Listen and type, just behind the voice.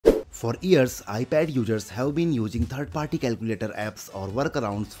For years, iPad users have been using third-party calculator apps or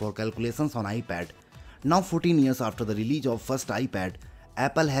workarounds for calculations on iPad. Now 14 years after the release of first iPad,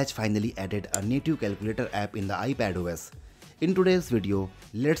 Apple has finally added a native calculator app in the iPad OS. In today's video,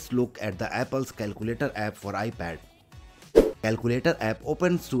 let's look at the Apple's calculator app for iPad. Calculator app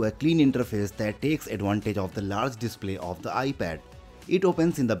opens to a clean interface that takes advantage of the large display of the iPad. It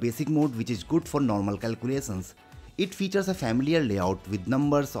opens in the basic mode, which is good for normal calculations. It features a familiar layout with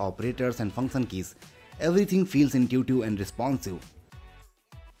numbers, operators and function keys. Everything feels intuitive and responsive.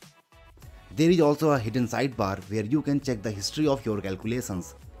 There is also a hidden sidebar where you can check the history of your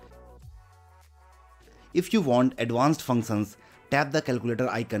calculations. If you want advanced functions, tap the calculator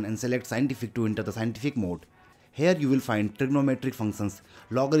icon and select scientific to enter the scientific mode. Here you will find trigonometric functions,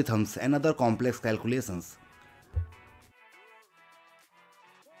 logarithms and other complex calculations.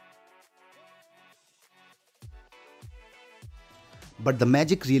 But the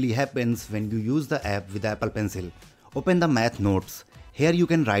magic really happens when you use the app with Apple Pencil. Open the Math Notes. Here you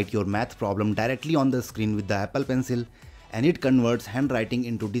can write your math problem directly on the screen with the Apple Pencil, and it converts handwriting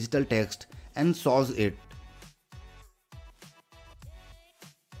into digital text and solves it.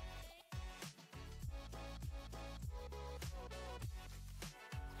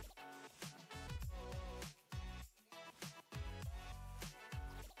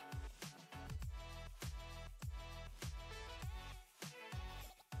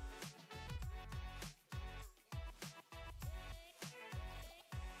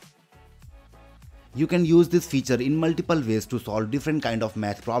 You can use this feature in multiple ways to solve different kind of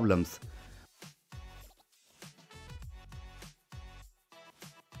math problems.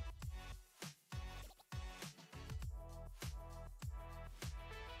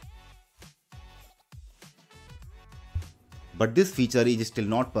 But this feature is still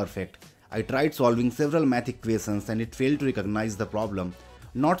not perfect. I tried solving several math equations and it failed to recognize the problem.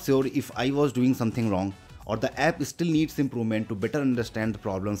 Not sure if I was doing something wrong or the app still needs improvement to better understand the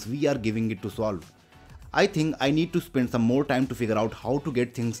problems we are giving it to solve. I think I need to spend some more time to figure out how to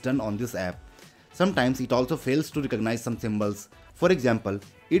get things done on this app. Sometimes it also fails to recognize some symbols. For example,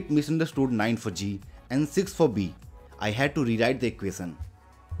 it misunderstood 9 for G and 6 for B. I had to rewrite the equation.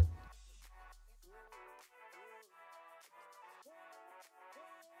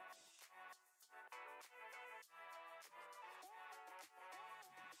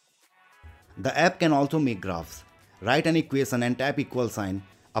 The app can also make graphs. Write an equation and tap equal sign.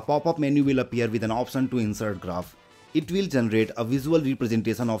 A pop-up menu will appear with an option to insert graph. It will generate a visual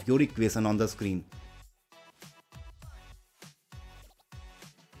representation of your equation on the screen.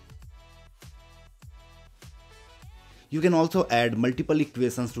 You can also add multiple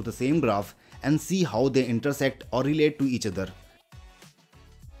equations to the same graph and see how they intersect or relate to each other.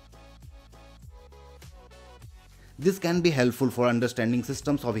 This can be helpful for understanding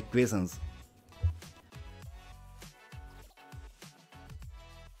systems of equations.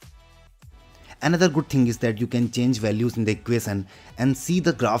 Another good thing is that you can change values in the equation and see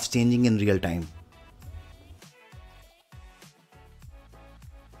the graphs changing in real time.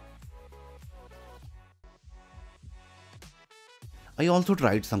 I also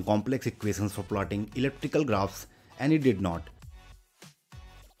tried some complex equations for plotting elliptical graphs and it did not.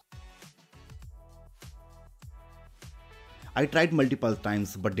 I tried multiple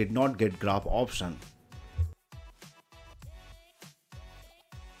times but did not get graph option.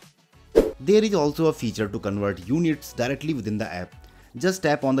 There is also a feature to convert units directly within the app. Just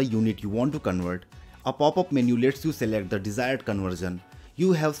tap on the unit you want to convert. A pop-up menu lets you select the desired conversion.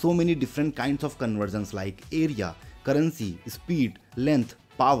 You have so many different kinds of conversions like area, currency, speed, length,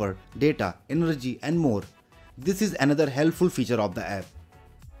 power, data, energy and more. This is another helpful feature of the app.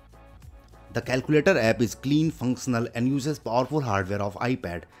 The calculator app is clean, functional and uses powerful hardware of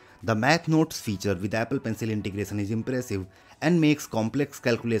iPad. The Math Notes feature with Apple Pencil integration is impressive and makes complex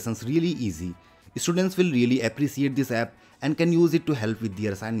calculations really easy. Students will really appreciate this app and can use it to help with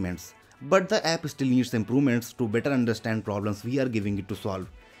their assignments. But the app still needs improvements to better understand problems we are giving it to solve.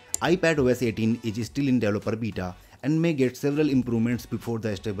 iPad OS 18 is still in developer beta and may get several improvements before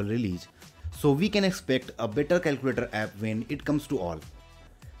the stable release. So we can expect a better calculator app when it comes to all.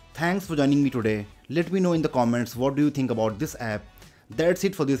 Thanks for joining me today. Let me know in the comments what do you think about this app. That's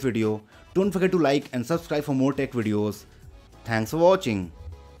it for this video. Don't forget to like and subscribe for more tech videos. Thanks for watching.